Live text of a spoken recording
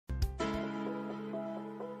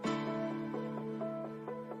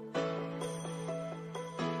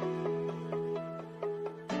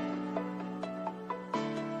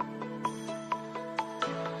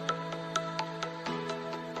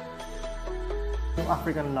Yung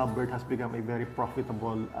African lovebird has become a very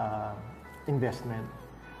profitable investment.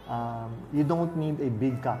 You don't need a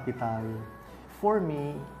big capital. For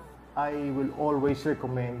me, I will always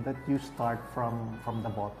recommend that you start from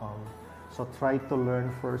the bottom. So try to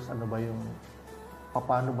learn first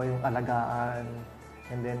paano ba yung alagaan,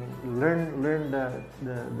 and then learn the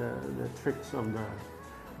tricks of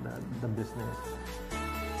the business.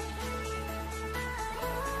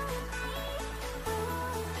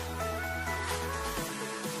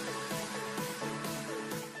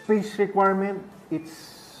 Space requirement, it's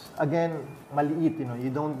again maliit,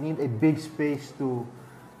 you don't need a big space to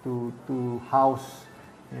house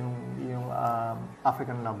yung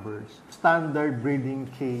African lovebirds. Standard breeding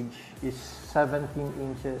cage is 17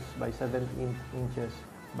 inches by 17 inches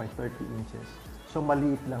by 30 inches. So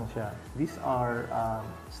maliit lang siya. These are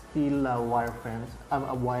steel wire fence,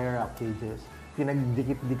 wire cages.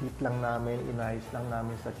 Pinagdikit-dikit lang namin, inayos lang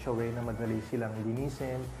namin sa such a way na madali silang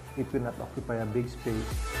linisin. It will not occupy a big space.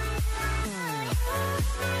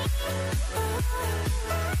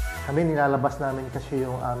 Kami nilalabas namin kasi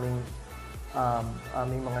yung aming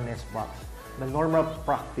mga nest box. The normal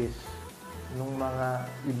practice ng mga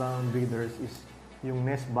ibang breeders is yung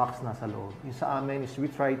nest box nasa loob. Yung sa amin is we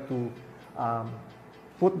try to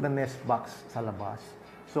put the nest box sa labas.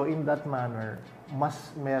 So in that manner,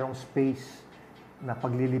 mas merong space na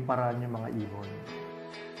pagliliparan yung mga ibon.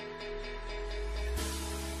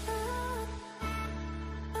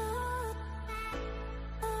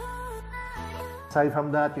 Aside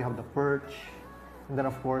from that, you have the perch. And then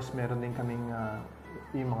of course, meron din kaming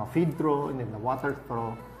yung mga feed throw and then the water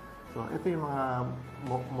throw. So ito yung mga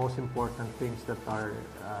most important things that are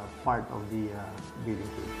part of the breeding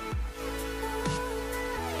cage.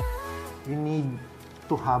 You need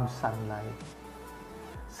to have sunlight.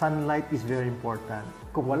 Sunlight is very important.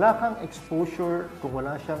 Kung wala kang exposure, kung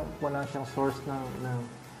wala siyang source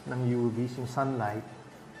ng UVs, yung sunlight,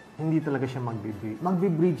 hindi talaga siya magbe-breed.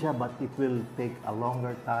 Magbe-breed siya, but it will take a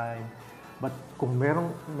longer time. But kung may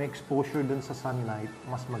exposure dun sa sunlight,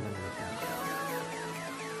 mas maganda siya.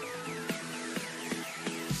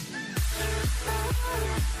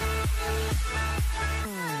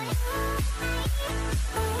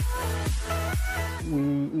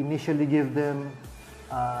 We initially give them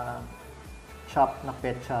chopped na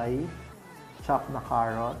pechay, chopped na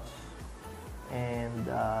carrots, and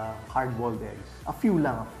hard-boiled eggs. A few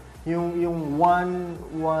lang. Yung one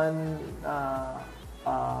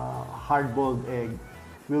hard-boiled egg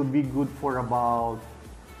will be good for about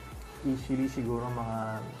easily siguro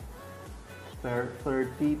mga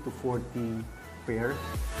 30 to 40 pairs.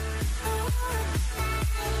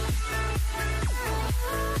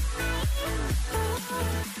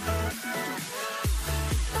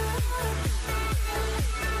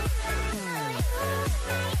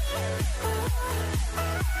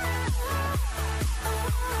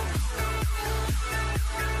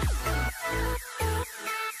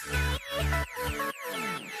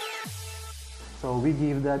 So we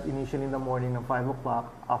give that initially in the morning at 5 o'clock.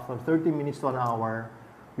 After 30 minutes to an hour,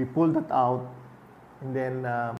 we pull that out, and then